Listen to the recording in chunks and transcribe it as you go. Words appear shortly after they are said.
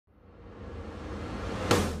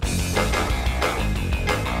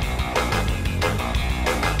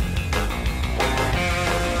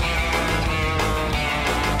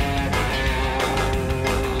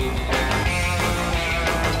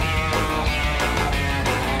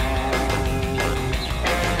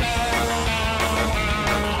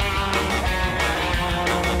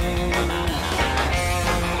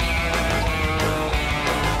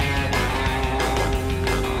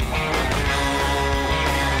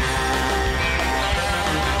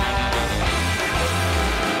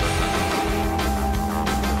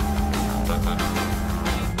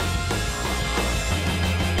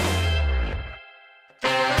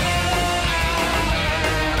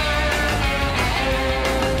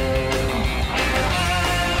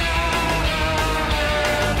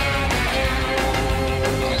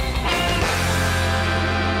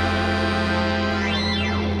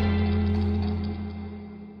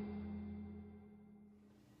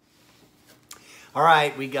All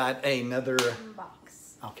right, we got another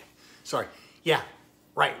box. Okay, sorry. Yeah,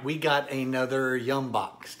 right. We got another Yum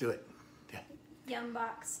box. Do it. Yeah. Yum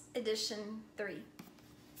Box Edition 3.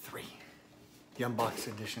 3. Yum box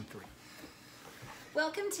edition 3.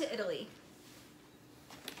 Welcome to Italy.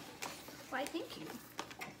 Why, thank you.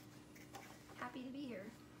 Happy to be here.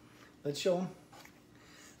 Let's show them.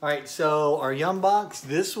 All right, so our Yum box.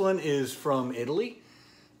 This one is from Italy.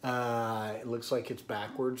 It looks like it's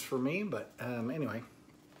backwards for me, but anyway.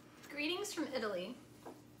 Greetings from Italy,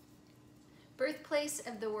 birthplace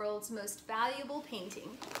of the world's most valuable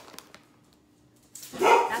painting.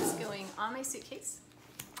 That's going on my suitcase.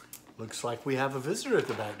 Looks like we have a visitor at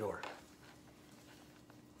the back door.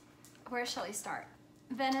 Where shall we start?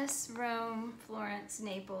 Venice, Rome, Florence,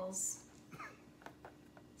 Naples,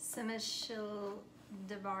 Cimichilli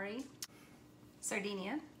di Bari,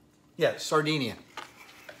 Sardinia. Yeah, Sardinia.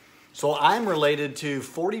 So I'm related to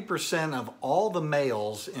 40% of all the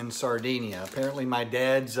males in Sardinia. Apparently my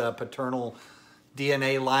dad's paternal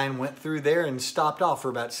DNA line went through there and stopped off for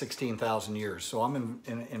about 16,000 years. So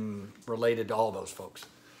I'm related to all those folks.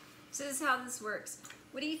 So this is how this works.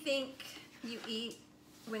 What do you think you eat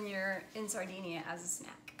when you're in Sardinia as a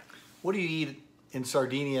snack? What do you eat in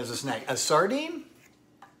Sardinia as a snack? A sardine?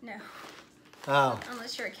 No. Oh.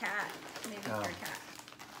 Unless you're a cat. Maybe you're a cat.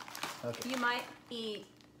 Okay. You might eat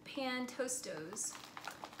pan tostos,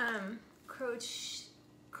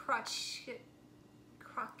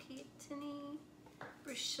 crocchettini,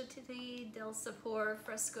 bruschetti del sapore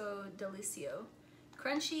fresco delicioso.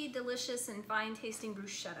 Crunchy, delicious, and fine-tasting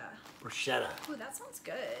bruschetta. Bruschetta. Ooh, that sounds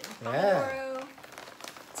good. Yeah. Pomodoro,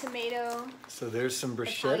 tomato. So there's some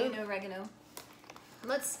Italian bruschetta. oregano.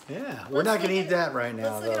 We're not going to eat that right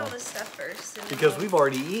now, let's look at all this stuff first. Because we've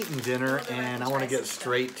already eaten dinner, we'll and I want to get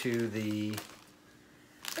straight to the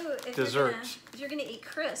desserts. If you're gonna eat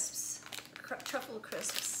crisps, truffle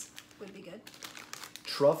crisps would be good.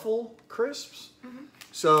 Truffle crisps? Mm-hmm.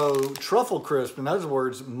 So truffle crisp, in other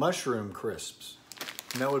words, mushroom crisps.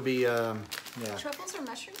 And that would be, yeah. Truffles are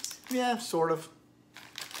mushrooms? Yeah, sort of.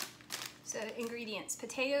 So ingredients: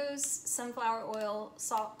 potatoes, sunflower oil,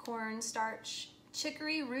 salt, corn, starch,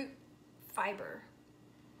 chicory root fiber,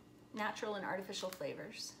 natural and artificial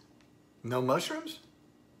flavors. No mushrooms?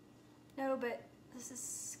 No, but this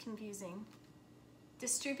is confusing.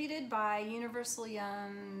 Distributed by Universal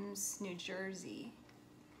Yums, New Jersey.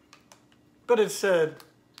 But it said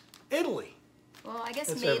Italy. Well, I guess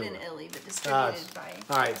It's made everywhere. in Italy, but distributed by...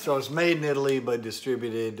 All right, so it's made in Italy, but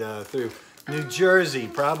distributed through New Jersey,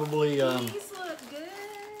 probably... These look good.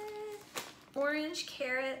 Orange,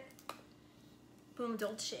 carrot, boom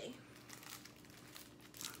dolce.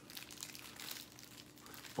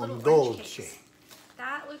 Boom Little orange dolce. cakes.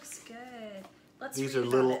 That looks good. These are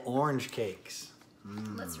little orange cakes.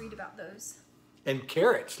 Let's read about those. And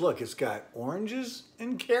carrots. Look, it's got oranges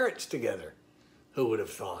and carrots together. Who would have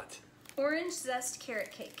thought? Orange zest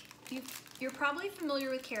carrot cake. You're probably familiar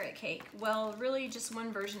with carrot cake. Well, really just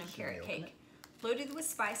one version of carrot cake. Loaded with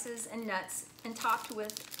spices and nuts and topped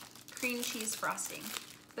with cream cheese frosting.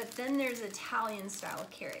 But then there's Italian style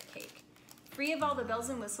carrot cake. Free of all the bells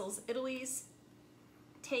and whistles, Italy's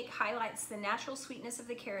take highlights the natural sweetness of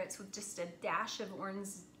the carrots with just a dash of orange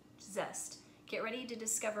zest. Get ready to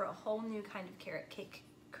discover a whole new kind of carrot cake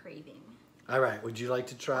craving. All right, would you like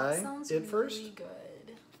to try it first? Really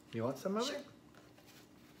good. You want some of Sure. it?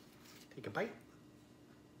 Take a bite.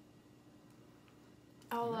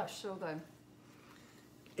 Oh, that's so good.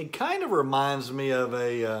 It kind of reminds me of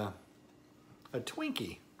a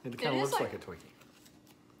Twinkie. It kind of looks like a Twinkie.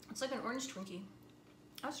 It's like an orange Twinkie.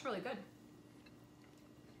 That's really good.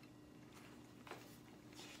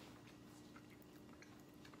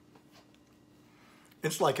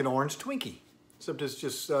 It's like an orange Twinkie, except it's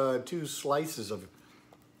just 2 slices of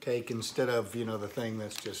cake instead of, you know, the thing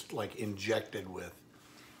that's just like injected with.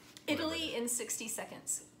 Italy in 60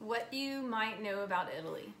 seconds. What you might know about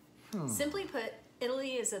Italy. Simply put,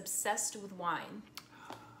 Italy is obsessed with wine.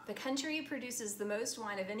 The country produces the most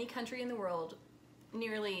wine of any country in the world,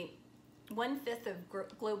 nearly 1/5 of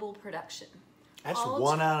global production. That's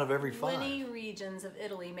one out of every 5. 20 regions of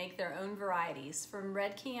Italy make their own varieties, from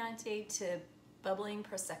red Chianti to bubbling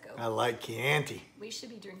Prosecco. I like Chianti. We should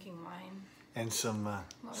be drinking wine. And some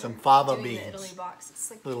fava Doing beans. the Italy box. It's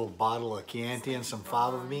like Little bottle of Chianti and some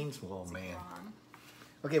fava beans. Oh man.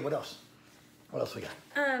 Okay, what else? What else we got?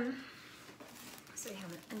 So we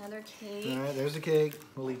have another cake. All right, there's the cake.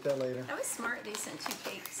 We'll eat that later. That was smart. They sent 2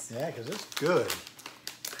 cakes. Yeah, because it's good.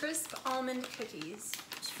 Crisp almond cookies.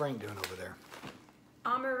 What's Frank doing over there?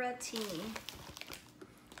 Amarettini.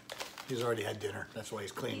 He's already had dinner. That's why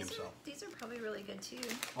he's cleaned himself. These are probably really good too.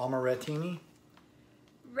 Amarettini?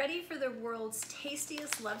 Ready for the world's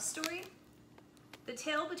tastiest love story? The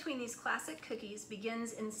tale between these classic cookies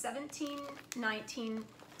begins in 1719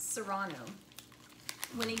 Serrano,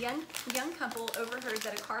 when a young couple overheard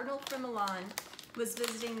that a cardinal from Milan was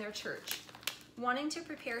visiting their church. Wanting to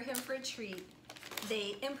prepare him for a treat,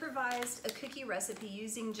 they improvised a cookie recipe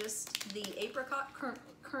using just the apricot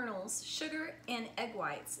kernels, sugar, and egg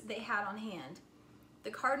whites they had on hand.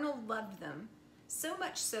 The cardinal loved them, so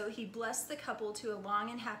much so he blessed the couple to a long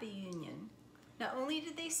and happy union. Not only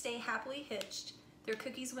did they stay happily hitched, their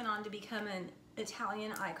cookies went on to become an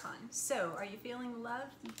Italian icon. So, are you feeling love?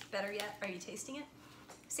 Better yet, are you tasting it?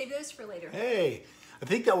 Save those for later. Hey, I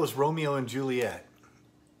think that was Romeo and Juliet.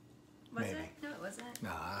 Was Maybe. it? No, it wasn't. No,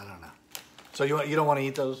 I don't know. So you don't want to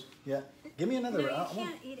eat those yet? Give me another. No, you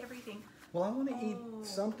can't eat everything. Well, I want to eat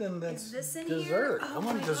something that's Is this in dessert. here? I Oh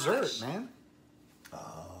want my dessert, gosh. man.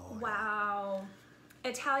 Oh. Wow.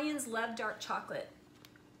 Italians love dark chocolate.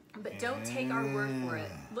 But don't take our word for it.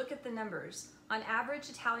 Look at the numbers. On average,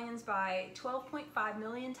 Italians buy 12.5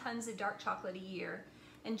 million tons of dark chocolate a year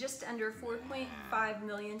and just under 4.5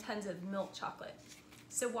 million tons of milk chocolate.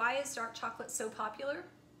 So why is dark chocolate so popular?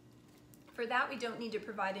 For that, we don't need to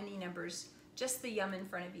provide any numbers, just the yum in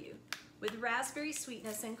front of you. With raspberry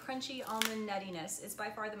sweetness and crunchy almond nuttiness, it's by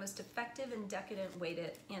far the most effective and decadent way to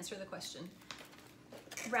answer the question.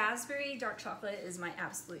 Raspberry dark chocolate is my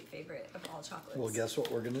absolute favorite of all chocolates. Well, guess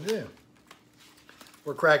what we're going to do?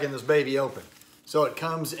 We're cracking this baby open. So it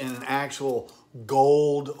comes in an actual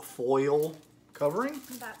gold foil covering.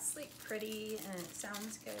 That's like pretty and it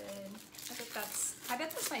sounds good. I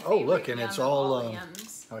bet that's my favorite. Oh, look, and yum it's of all, the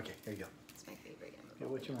yums. Okay, here you go. It's my favorite yum. Get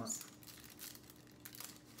what you want.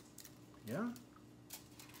 Yeah.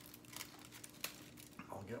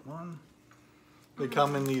 I'll get one. They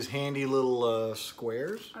come in these handy little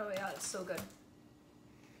squares. Oh yeah, it's so good.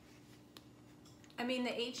 I mean,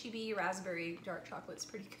 the H-E-B raspberry dark chocolate's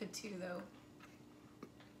pretty good too, though.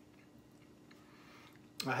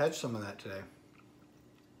 I had some of that today.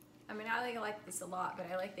 I mean, I like this a lot, but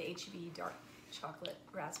I like the H-E-B dark chocolate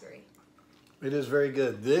raspberry. It is very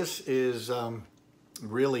good. This is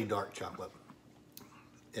really dark chocolate.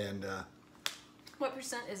 And What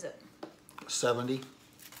percent is it? 70.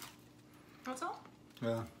 That's all?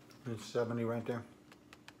 Yeah, it's 70 right there.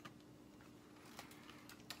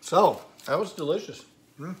 So, that was delicious.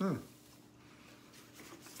 Mm-hmm.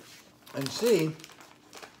 And see,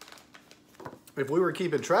 if we were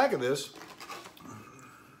keeping track of this,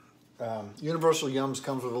 Universal Yums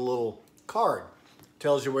comes with a little card.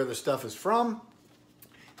 Tells you where the stuff is from.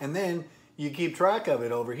 And then you keep track of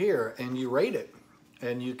it over here and you rate it.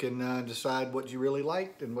 And you can decide what you really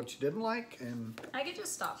liked and what you didn't like. And I could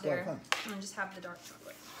just stop a lot of there fun. and just have the dark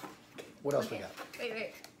chocolate. What else we got?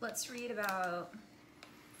 Wait. Let's read about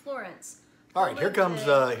Florence. All right, Home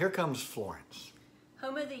here comes Florence.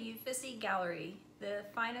 Home of the Uffizi Gallery, the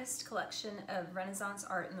finest collection of Renaissance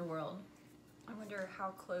art in the world. I wonder how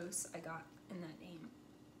close I got in that name.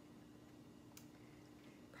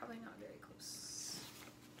 Probably not very close.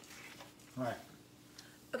 All right.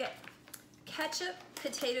 Okay, ketchup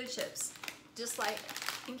potato chips, just like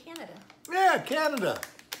in Canada. Yeah, Canada.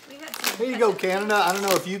 We had some Here you go, ketchup Canada. I don't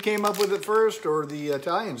know if you came up with it first or the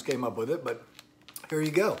Italians came up with it, but here you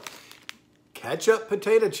go. Ketchup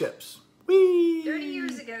potato chips. Whee! 30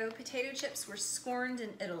 years ago, potato chips were scorned in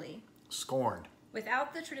Italy. Scorned.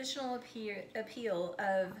 Without the traditional appeal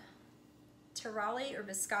of Tirali or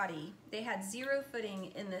biscotti, they had zero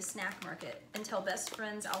footing in the snack market until best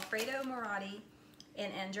friends Alfredo Moratti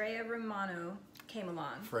and Andrea Romano came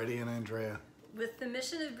along. Freddie and Andrea. With the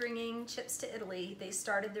mission of bringing chips to Italy, they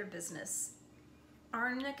started their business.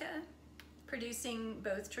 Arnica, producing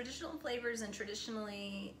both traditional flavors and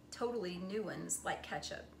totally new ones like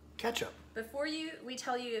ketchup. Ketchup. Before we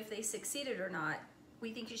tell you if they succeeded or not,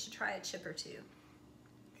 we think you should try a chip or two.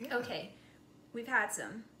 Yeah. Okay, we've had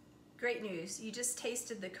some. Great news. You just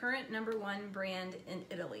tasted the current #1 brand in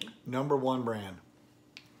Italy. #1 brand.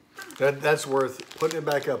 That's worth putting it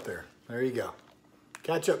back up there. There you go.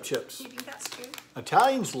 Ketchup chips. Do you think that's true?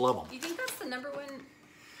 Italians love them. Do you think that's the #1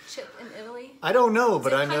 chip in Italy? I don't know,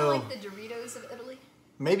 but I Is it know. kind of like the Doritos of Italy?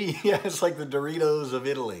 Maybe, yeah, it's like the Doritos of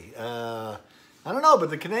Italy. I don't know, but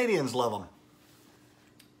the Canadians love them.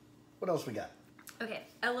 What else we got? Okay,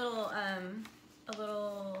 a little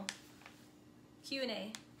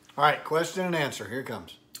Q&A. All right, question and answer. Here it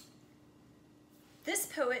comes. This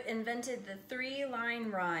poet invented the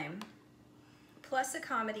 3-line rhyme, plus a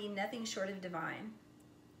comedy nothing short of divine.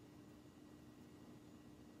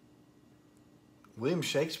 William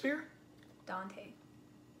Shakespeare? Dante.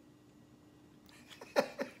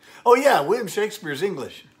 Oh, yeah, William Shakespeare's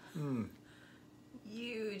English.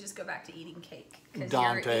 You just go back to eating cake. 'Cause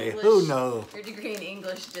Dante, your who knows? Your degree in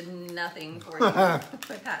English did nothing for you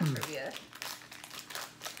with that trivia.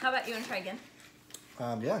 How about you want to try again?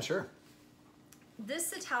 Yeah, sure.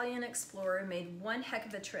 This Italian explorer made one heck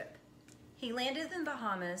of a trip. He landed in the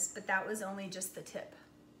Bahamas, but that was only just the tip.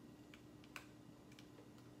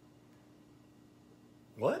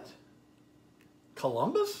 What?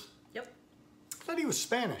 Columbus? Yep. I thought he was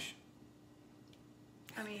Spanish.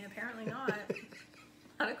 I mean, apparently not.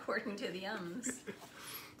 Not according to the ums.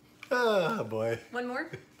 Oh, boy. One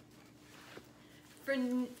more.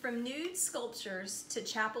 From nude sculptures to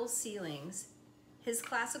chapel ceilings, his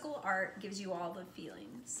classical art gives you all the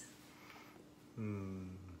feelings.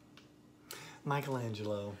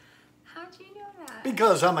 Michelangelo. How'd you know that?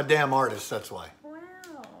 Because I'm a damn artist, that's why. Wow.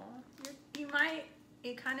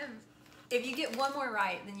 You kind of, if you get one more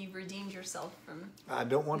right, then you've redeemed yourself from I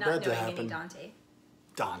don't want not that to knowing happen. any Dante.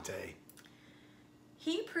 Dante.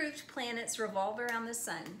 He proved planets revolve around the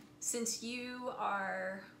sun. Since you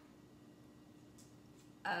are,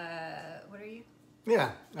 what are you?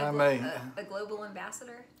 Yeah, I'm A global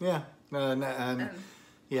ambassador? yeah,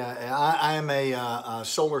 yeah. I am a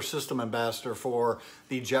solar system ambassador for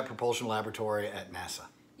the Jet Propulsion Laboratory at NASA.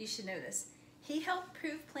 You should know this. He helped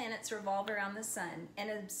prove planets revolve around the sun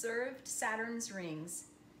and observed Saturn's rings.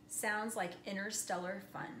 Sounds like interstellar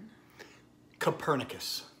fun.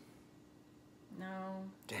 Copernicus. No.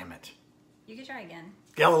 Damn it. You could try again.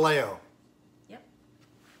 Galileo. Yep.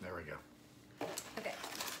 There we go. Okay.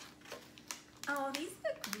 Oh, these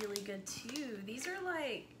look really good too. These are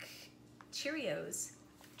like Cheerios.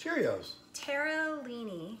 Cheerios.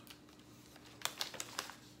 Terrellini.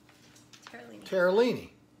 Terrellini. Terrellini.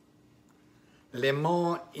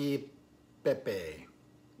 Lemon y pepe.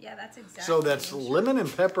 Yeah, that's exactly. So that's lemon and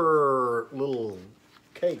pepper little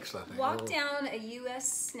cakes, I think. Walk down a U.S.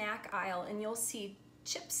 snack aisle and you'll see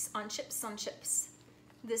chips on chips on chips.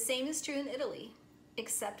 The same is true in Italy,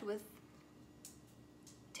 except with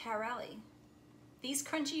taralli. These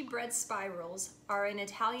crunchy bread spirals are an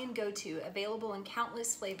Italian go-to, available in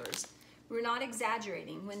countless flavors. We're not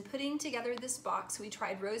exaggerating. When putting together this box, we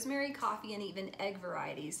tried rosemary, coffee, and even egg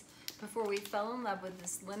varieties before we fell in love with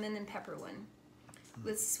this lemon and pepper one.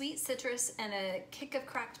 With sweet citrus and a kick of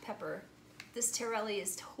cracked pepper, this Tarelli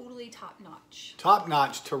is totally top-notch.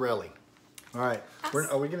 Top-notch Torelli. All right.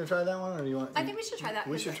 Are we going to try that one, or do you want? I think we should try that.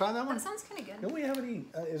 We should try that one. That sounds kind of good. Don't we have any?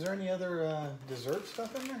 Is there any other dessert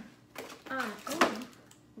stuff in there?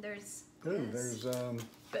 There's. Ooh, this. there's.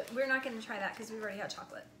 But we're not going to try that because we've already had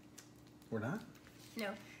chocolate. We're not. No,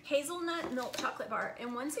 hazelnut milk chocolate bar,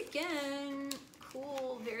 and once again,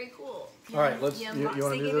 cool, very cool. All right, let's. You want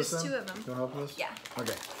to do this then? Two of them. You want to open this? Yeah.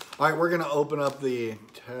 Okay. All right, we're going to open up the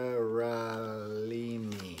Terrellini.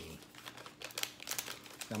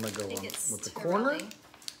 I'm going to go with the corner.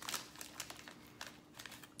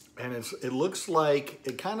 And it looks like,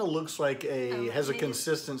 it kind of looks like has a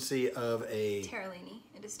consistency of a... Terrellini.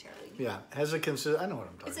 It is Terrellini. Yeah, has a I know what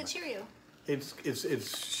I'm talking about. It's a Cheerio.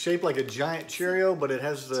 It's shaped like a giant Cheerio, but it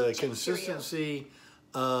has the consistency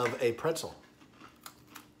of a pretzel.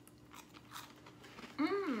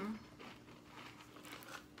 Mmm.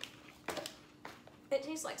 It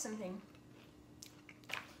tastes like something.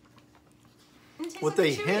 With a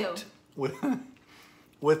hint,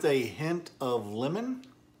 with a hint of lemon,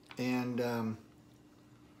 and I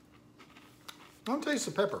don't taste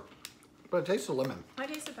the pepper, but I taste the lemon. I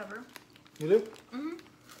taste the pepper. You do? Mm-hmm.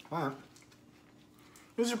 All right.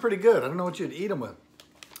 These are pretty good. I don't know what you'd eat them with.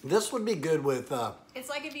 This would be good with it's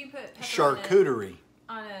like if you put pepper charcuterie.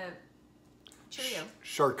 On a Cheerio.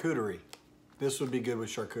 Charcuterie. This would be good with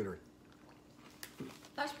charcuterie.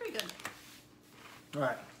 That's pretty good. All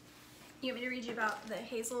right. You want me to read you about the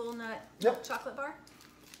hazelnut chocolate bar?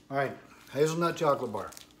 All right. Hazelnut chocolate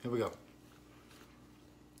bar. Here we go.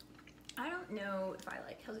 I don't know if I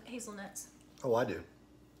like hazelnuts. Oh, I do.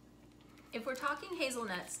 If we're talking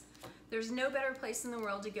hazelnuts, there's no better place in the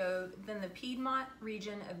world to go than the Piedmont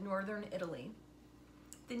region of northern Italy.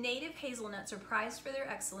 The native hazelnuts are prized for their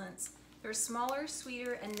excellence. They're smaller,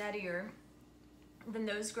 sweeter, and nuttier than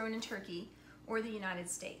those grown in Turkey or the United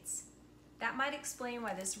States. That might explain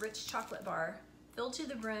why this rich chocolate bar, filled to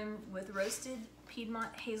the brim with roasted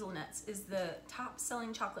Piedmont hazelnuts, is the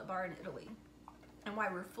top-selling chocolate bar in Italy, and why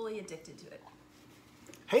we're fully addicted to it.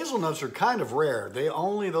 Hazelnuts are kind of rare.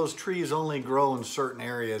 Those trees only grow in certain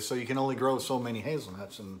areas, so you can only grow so many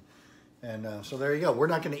hazelnuts, and so there you go. We're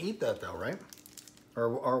not going to eat that though, right?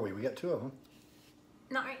 Or are we? We got two of them.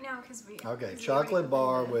 Not right now because we. Okay, chocolate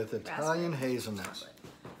bar with Italian hazelnuts. Chocolate.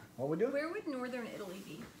 What we doing? Where would northern Italy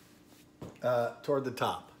be? Toward the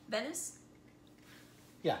top. Venice?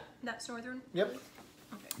 Yeah. That's northern? Yep. Italy?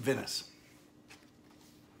 Okay. Venice.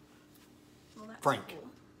 Well, that's Frank. cool.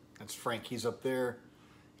 That's Frank. He's up there.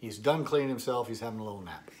 He's done cleaning himself. He's having a little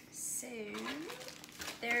nap. So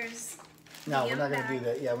there's. No, the we're not young going to do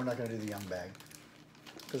bag. that. Yeah, we're not going to do the young bag.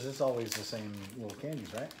 Because it's always the same little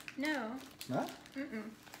candies, right? No. No?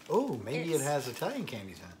 Oh, maybe It's- it has Italian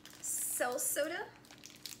candies in it. Cell soda.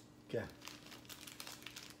 Yeah.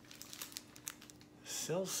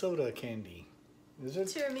 Cell soda candy. Is it?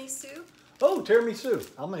 Tiramisu. Oh, tiramisu.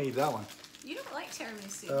 I'm going to eat that one. You don't like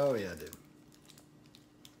tiramisu. Oh, yeah, I do.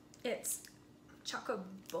 It's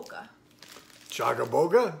chocoboca.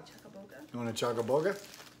 Chocoboga? Chocoboca. You want a chocoboga?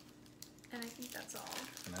 And I think that's all.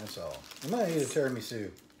 And that's all. I'm going to eat a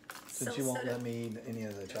tiramisu. Since Cell you won't soda. let me eat any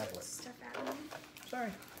of the chocolate. Stuff out of me. Sorry.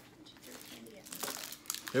 Don't you throw candy at me.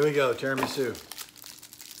 Here we go, tiramisu.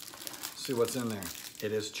 See what's in there.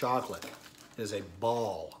 It is chocolate. It is a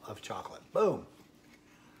ball of chocolate. Boom.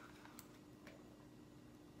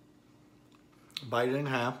 Bite it in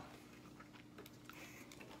half.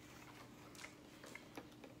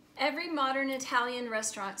 Every modern Italian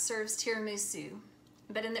restaurant serves tiramisu,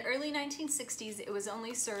 but in the early 1960s it was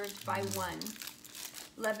only served by one,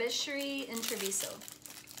 La Bicherie in Treviso.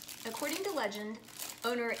 According to legend,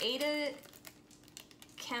 owner Ada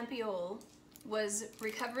Campiole was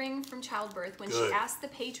recovering from childbirth when Good. she asked the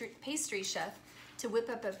pastry chef to whip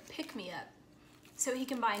up a pick-me-up. So he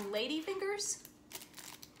combined ladyfingers,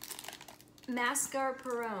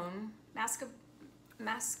 mascarpone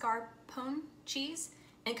cheese,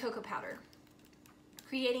 and cocoa powder,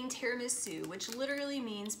 creating tiramisu, which literally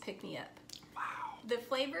means pick-me-up. Wow. The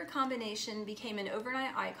flavor combination became an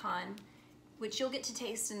overnight icon, which you'll get to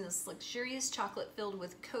taste in this luxurious chocolate filled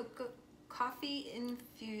with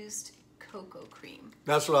coffee-infused cocoa cream.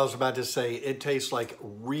 That's what I was about to say. It tastes like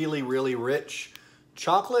really, really rich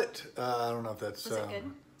chocolate. I don't know if that's... Was it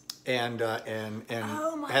good? And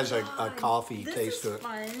Oh my has a God. coffee This taste is to it.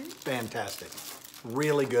 fun. Fantastic.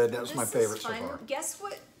 Really good. That was my This is favorite so fun. far. Guess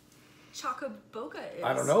what chocoboca is?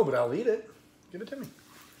 I don't know, but I'll eat it. Give it to me.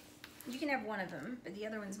 You can have one of them, but the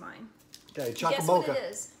other one's mine. Okay, Guess what chocoboca. it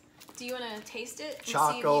is? Do you want to taste it? and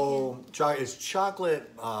see if you It's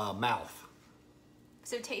chocolate mouth. can-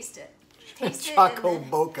 So taste it. Taste it.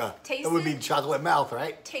 Chocoboca. Taste That would be it. chocolate mouth,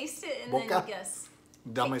 right? Taste it and Boca? then guess.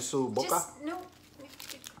 Damisu boca. Just, no.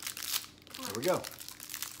 There we go.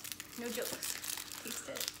 No jokes. Taste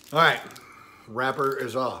it. All right. Wrapper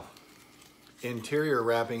is off. Interior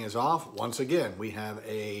wrapping is off. Once again, we have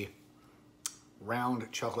a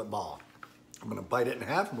round chocolate ball. I'm going to bite it in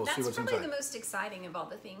half and we'll see That's what's probably inside. the most exciting of all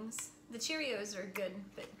the things. The Cheerios are good,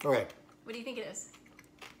 but Okay. what do you think it is?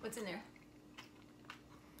 What's in there?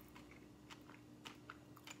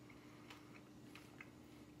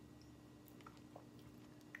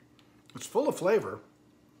 It's full of flavor.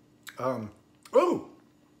 Ooh!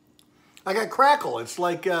 I got crackle. It's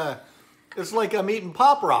like I'm eating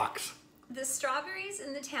Pop Rocks. The strawberries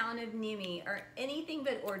in the town of Nemi are anything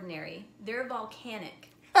but ordinary. They're volcanic.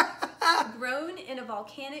 Grown in a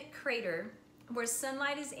volcanic crater where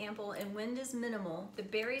sunlight is ample and wind is minimal, the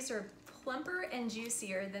berries are plumper and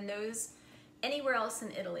juicier than those anywhere else in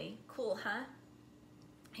Italy. Cool, huh?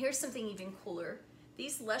 Here's something even cooler.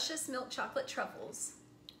 These luscious milk chocolate truffles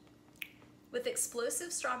with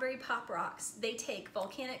explosive strawberry pop rocks, they take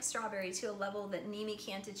volcanic strawberry to a level that Nemi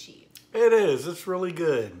can't achieve. It is. It's really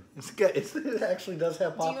good. It actually does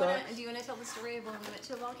have Pop Rocks. Do you want to tell the story of when we went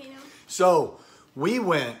to a volcano? So we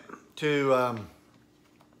went to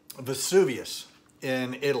Vesuvius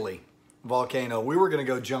in Italy, volcano. We were going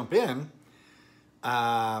to go jump in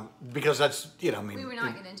because that's, I mean. We were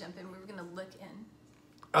not going to jump in. We were going to look in.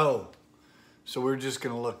 Oh, so we were just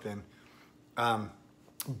going to look then.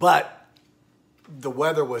 But the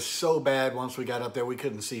weather was so bad once we got up there, we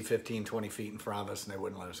couldn't see 15, 20 feet in front of us, and they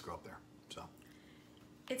wouldn't let us go up there. So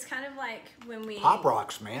It's kind of like when we Pop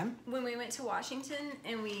Rocks, man. when we went to Washington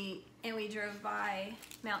and we drove by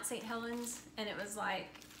Mount St. Helens, and it was like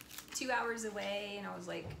 2 hours away, and I was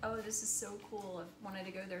like, oh, this is so cool. I've wanted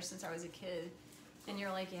to go there since I was a kid. And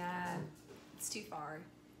you're like, yeah, it's too far.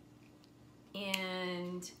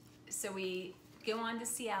 And so we go on to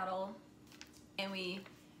Seattle, and we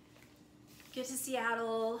get to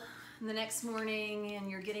Seattle the next morning, and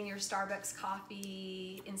you're getting your Starbucks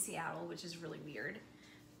coffee in Seattle, which is really weird.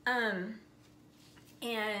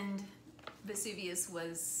 And Vesuvius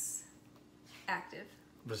was active.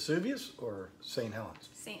 Vesuvius or St. Helens?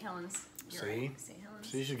 St. Helens. You're See? right, St. Helens.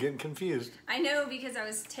 See, you're getting confused. I know, because I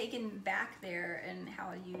was taken back there, and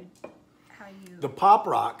how you The Pop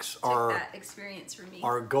Rocks took are that experience from me.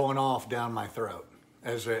 going off down my throat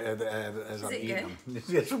as I'm it eating good?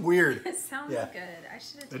 them. It's weird. It sounds Yeah. good. I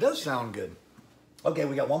should have. It does sound good. Okay,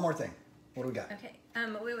 we got one more thing. What do we got? Okay.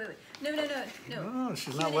 Wait. No. Oh,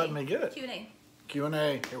 she's not letting me get it. Q&A.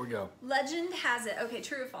 Q&A. Here we go. Legend has it. Okay,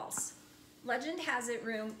 true or false? Legend has it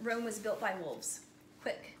Rome was built by wolves.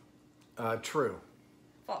 Quick. True.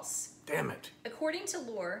 False. Damn it. According to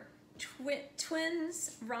lore,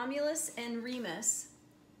 twins Romulus and Remus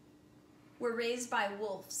were raised by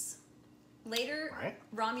wolves. Later, Right.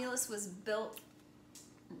 Romulus built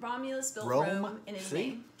Rome in his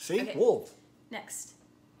name. See? Okay. Wolf. Next.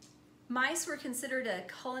 Mice were considered a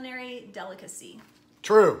culinary delicacy.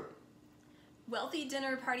 True. Wealthy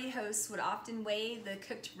dinner party hosts would often weigh the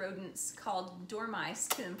cooked rodents called dormice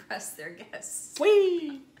to impress their guests.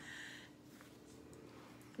 Whee!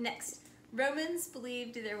 Next. Romans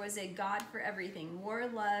believed there was a god for everything, war,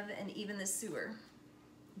 love, and even the sewer.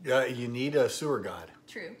 You need a sewer god.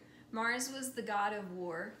 True. Mars was the god of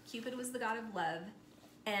war, Cupid was the god of love,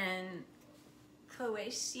 and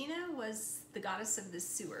Cloacina was the goddess of the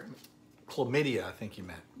sewer. Chlamydia, I think you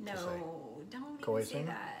meant. No, don't even Cloacina? say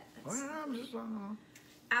that. Well, I'm just,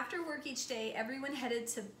 After work each day, everyone headed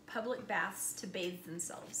to public baths to bathe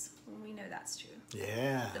themselves. Well, we know that's true.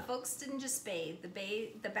 yeah. The folks didn't just bathe.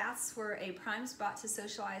 The baths were a prime spot to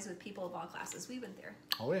socialize with people of all classes. We went there.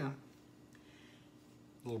 Oh, yeah.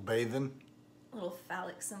 A little bathing. A little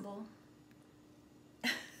phallic symbol.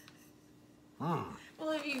 Hmm.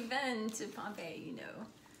 Well, if you've been to Pompeii, you know.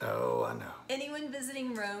 Oh, I know. Anyone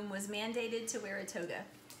visiting Rome was mandated to wear a toga.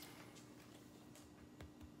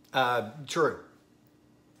 True.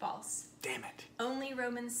 False. Damn it. Only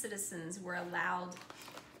Roman citizens were allowed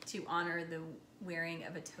to honor the wearing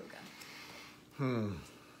of a toga.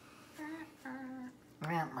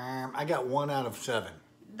 I got 1 out of 7.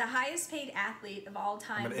 The highest paid athlete of all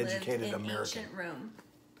time I'm an lived educated in American. ancient Rome.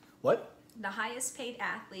 What? The highest paid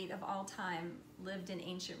athlete of all time lived in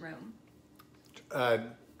ancient Rome.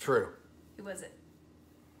 True. Who was it?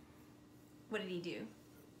 What did he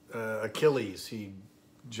do? Achilles, he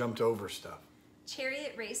jumped over stuff.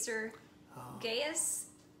 Chariot racer Gaius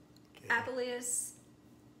Appius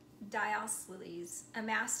Dioscles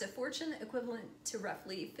amassed a fortune equivalent to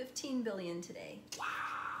roughly 15 billion today. Wow.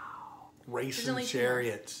 There's Racing only two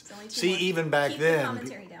chariots. more. There's only two See, more. even back Keep then. the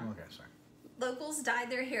commentary down. Okay, sorry. Locals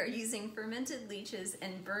dyed their hair using fermented leeches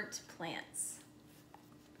and burnt plants.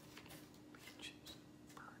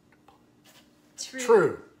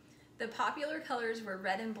 True. The popular colors were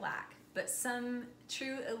red and black, but some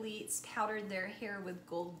true elites powdered their hair with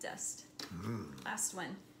gold dust. Last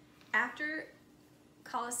one. After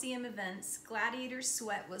Colosseum events, gladiator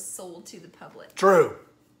sweat was sold to the public. True.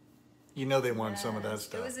 You know they want some of that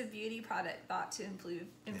stuff. It was a beauty product thought to improve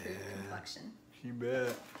complexion. You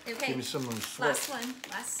bet. Okay. Give me some of the sweat. Last one.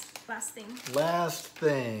 Last thing. Last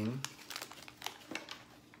thing.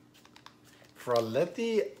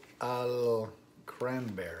 Fraletti al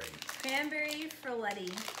cranberry. Cranberry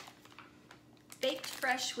frulletti. Baked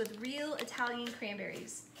fresh with real Italian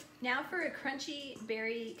cranberries. Now for a crunchy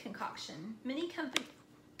berry concoction. Many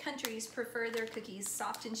countries prefer their cookies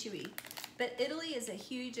soft and chewy, but Italy is a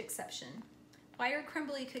huge exception. Why are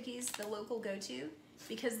crumbly cookies the local go-to?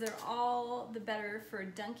 Because they're all the better for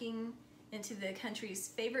dunking into the country's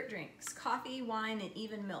favorite drinks, coffee, wine, and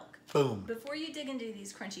even milk. Boom. Before you dig into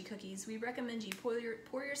these crunchy cookies, we recommend you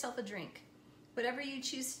pour yourself a drink. Whatever you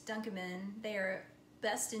choose to dunk them in, they are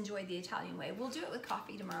best enjoyed the Italian way. We'll do it with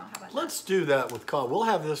coffee tomorrow. How about Let's do that with coffee. We'll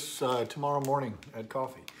have this tomorrow morning at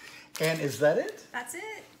coffee. And is that it? that? That's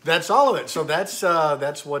it. That's all of it. So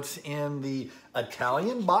that's what's in the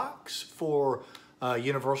Italian box for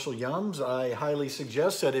Universal Yums. I highly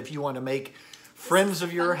suggest that if you want to make friends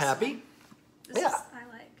of your happy. I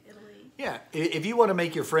like Italy. Yeah, if you want to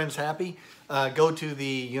make your friends happy, go to the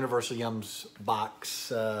Universal Yums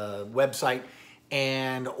box website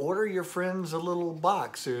and order your friends a little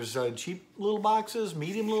box. There's cheap little boxes,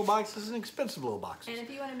 medium little boxes, and expensive little boxes. And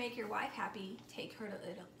if you want to make your wife happy, take her to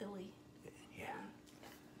Italy. Yeah.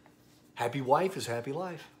 Happy wife is happy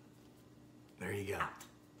life. There you go. Out.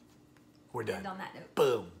 We're done. And on that note.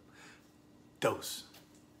 Boom. Dose.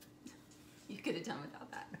 You could have done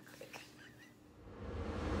without that.